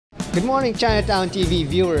Good morning, Chinatown TV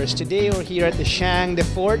viewers. Today we're here at the Shangri-la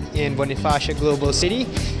Fort in Bonifacio Global City,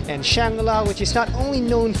 and Shangri-la, which is not only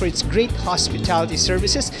known for its great hospitality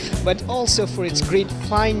services but also for its great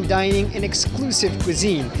fine dining and exclusive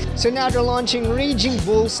cuisine. So now they're launching Raging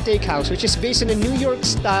Bull Steakhouse, which is based on a New York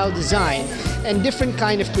style design and different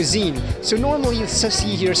kind of cuisine. So normally you'll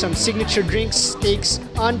see here some signature drinks, steaks,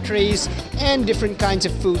 entrees, and different kinds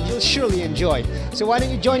of food you'll surely enjoy. So why don't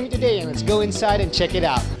you join me today and let's go inside and check it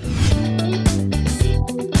out.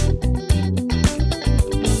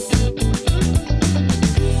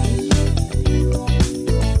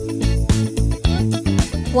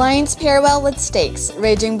 Wines pair well with steaks.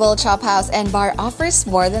 Raging Bull Chop House and Bar offers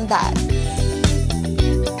more than that.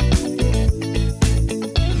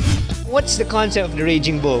 What's the concept of the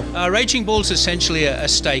Raging Bull? Raging Bull is essentially a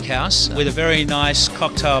steakhouse with a very nice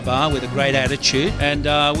cocktail bar with a great attitude, and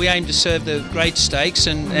we aim to serve the great steaks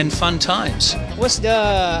and fun times. What's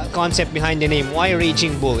the concept behind the name? Why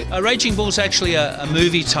Raging Bull? Raging Bull is actually a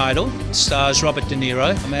movie title. It stars Robert De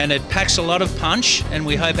Niro, and it packs a lot of punch, and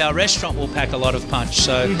we hope our restaurant will pack a lot of punch.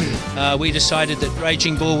 So we decided that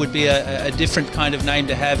Raging Bull would be a different kind of name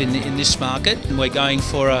to have in this market, and we're going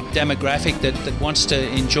for a demographic that wants to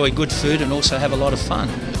enjoy good food and also have a lot of fun.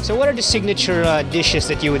 So what are the signature dishes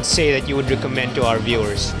that you would say that you would recommend to our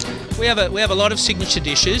viewers? We have a lot of signature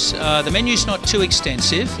dishes. The menu's not too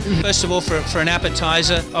extensive. First of all, for an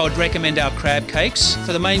appetizer, I would recommend our crab cakes.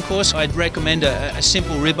 For the main course, I'd recommend a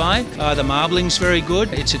simple ribeye. The marbling's very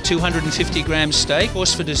good. It's a 250-gram steak. Of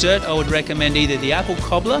course, for dessert, I would recommend either the apple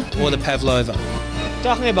cobbler or the pavlova.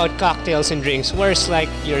 Talking about cocktails and drinks, where's like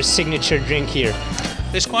your signature drink here?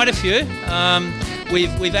 There's quite a few.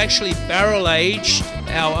 We've actually barrel aged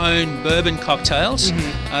our own bourbon cocktails.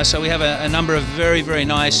 So we have a number of very, very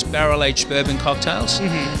nice barrel aged bourbon cocktails.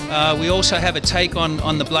 We also have a take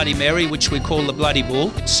on the Bloody Mary, which we call the Bloody Bull.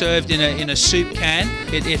 It's served in a soup can.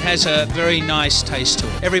 It has a very nice taste to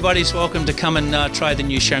it. Everybody's welcome to come and try the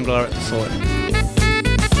new Shangri-la at the Fort.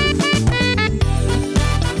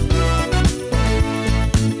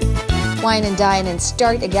 Wine and dine and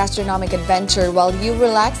start a gastronomic adventure while you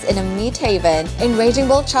relax in a meat haven in Raging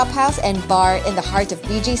Bull Chop House and Bar in the heart of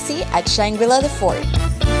BGC at Shangri-la the Fort.